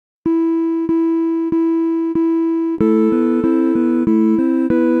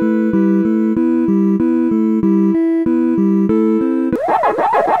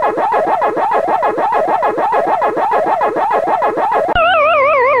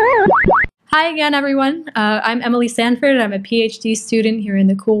Hi again, everyone. I'm Emily Sanford. I'm a PhD student here in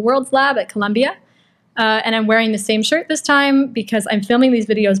the Cool Worlds Lab at Columbia. And I'm wearing the same shirt this time because I'm filming these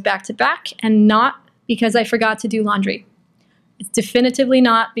videos back to back and not because I forgot to do laundry. It's definitively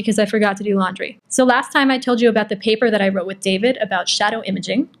not because I forgot to do laundry. So last time I told you about the paper that I wrote with David about shadow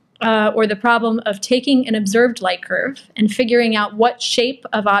imaging, or the problem of taking an observed light curve and figuring out what shape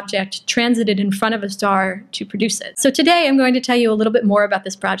of object transited in front of a star to produce it. So today I'm going to tell you a little bit more about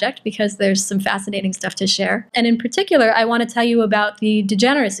this project because there's some fascinating stuff to share. And in particular, I want to tell you about the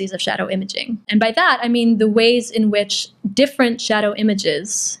degeneracies of shadow imaging. And by that, I mean the ways in which different shadow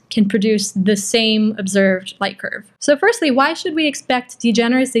images can produce the same observed light curve. So firstly, why should we expect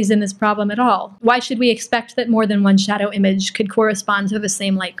degeneracies in this problem at all? Why should we expect that more than one shadow image could correspond to the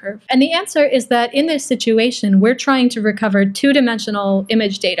same light curve? And the answer is that in this situation, we're trying to recover two-dimensional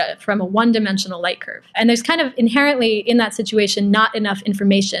image data from a one-dimensional light curve. And there's kind of inherently in that situation not enough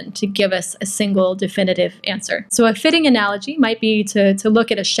information to give us a single definitive answer. So a fitting analogy might be to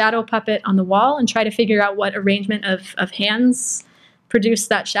look at a shadow puppet on the wall and try to figure out what arrangement of hands produce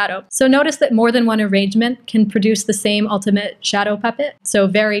that shadow. So notice that more than one arrangement can produce the same ultimate shadow puppet. So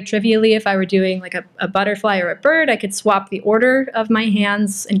very trivially, if I were doing like a butterfly or a bird, I could swap the order of my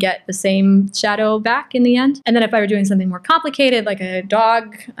hands and get the same shadow back in the end. And then if I were doing something more complicated, like a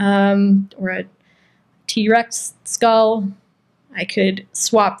dog or a T-Rex skull, I could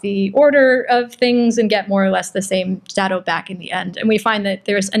swap the order of things and get more or less the same shadow back in the end. And we find that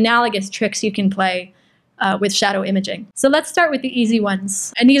there's analogous tricks you can play with shadow imaging. So let's start with the easy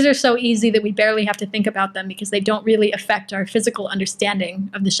ones. And these are so easy that we barely have to think about them because they don't really affect our physical understanding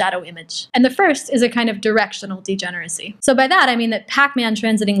of the shadow image. And the first is a kind of directional degeneracy. So by that, I mean that Pac-Man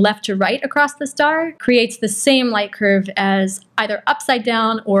transiting left to right across the star creates the same light curve as either upside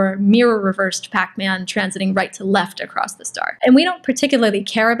down or mirror reversed Pac-Man transiting right to left across the star. And we don't particularly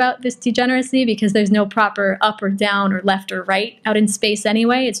care about this degeneracy because there's no proper up or down or left or right out in space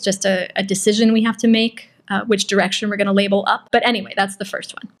anyway. It's just a decision we have to make. Which direction we're going to label up. But anyway, that's the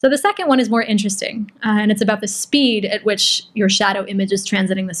first one. So the second one is more interesting, and it's about the speed at which your shadow image is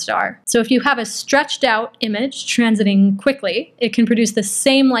transiting the star. So if you have a stretched out image transiting quickly, it can produce the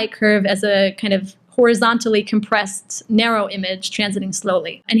same light curve as a kind of horizontally compressed narrow image transiting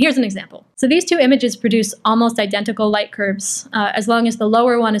slowly. And here's an example. So these two images produce almost identical light curves as long as the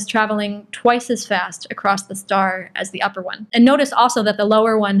lower one is traveling twice as fast across the star as the upper one. And notice also that the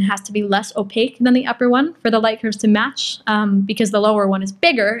lower one has to be less opaque than the upper one for the light curves to match because the lower one is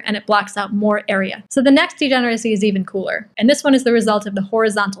bigger and it blocks out more area. So the next degeneracy is even cooler. And this one is the result of the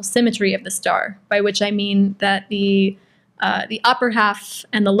horizontal symmetry of the star, by which I mean that the upper half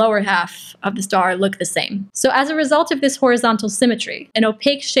and the lower half of the star look the same. So as a result of this horizontal symmetry, an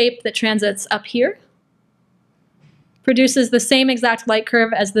opaque shape that transits up here produces the same exact light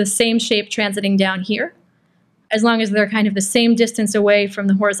curve as the same shape transiting down here, as long as they're kind of the same distance away from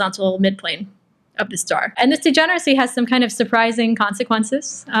the horizontal midplane of the star. And this degeneracy has some kind of surprising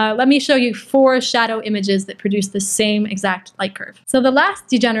consequences. Let me show you 4 shadow images that produce the same exact light curve. So the last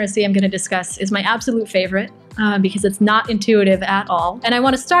degeneracy I'm going to discuss is my absolute favorite because it's not intuitive at all. And I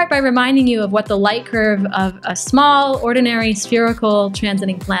want to start by reminding you of what the light curve of a small, ordinary, spherical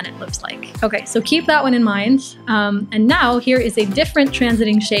transiting planet looks like. Okay, so keep that one in mind. And now here is a different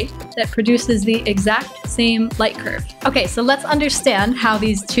transiting shape that produces the exact same light curve. Okay, so let's understand how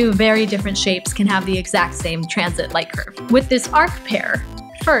these two very different shapes can have the exact same transit light curve. With this arc pair,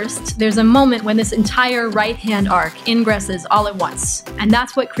 first, there's a moment when this entire right-hand arc ingresses all at once, and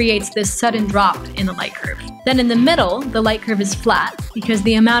that's what creates this sudden drop in the light curve. Then in the middle, the light curve is flat because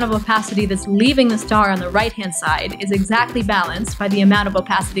the amount of opacity that's leaving the star on the right-hand side is exactly balanced by the amount of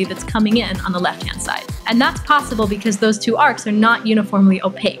opacity that's coming in on the left-hand side. And that's possible because those two arcs are not uniformly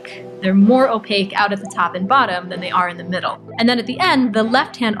opaque. They're more opaque out at the top and bottom than they are in the middle. And then at the end, the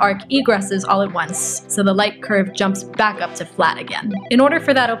left-hand arc egresses all at once, so the light curve jumps back up to flat again. In order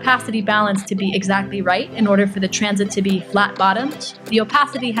for that opacity balance to be exactly right, in order for the transit to be flat-bottomed, the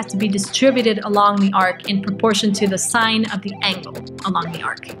opacity has to be distributed along the arc in proportion to the sine of the angle along the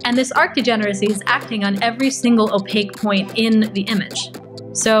arc. And this arc degeneracy is acting on every single opaque point in the image.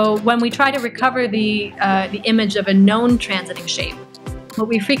 So when we try to recover the image of a known transiting shape, what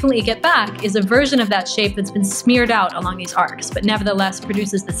we frequently get back is a version of that shape that's been smeared out along these arcs, but nevertheless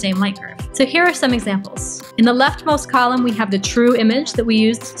produces the same light curve. So here are some examples. In the leftmost column, we have the true image that we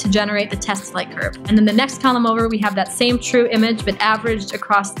used to generate the test light curve. And then the next column over, we have that same true image, but averaged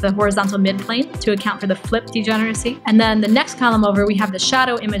across the horizontal midplane to account for the flip degeneracy. And then the next column over, we have the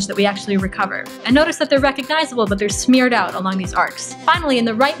shadow image that we actually recover. And notice that they're recognizable, but they're smeared out along these arcs. Finally, in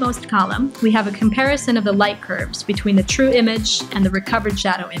the rightmost column, we have a comparison of the light curves between the true image and the recovered discovered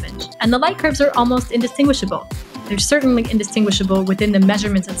shadow image, and the light curves are almost indistinguishable. They're certainly indistinguishable within the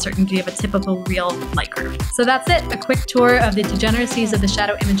measurement uncertainty of a typical real light curve. So that's it, a quick tour of the degeneracies of the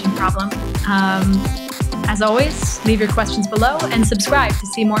shadow imaging problem. As always, leave your questions below and subscribe to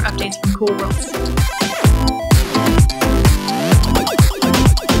see more updates from Cool Worlds.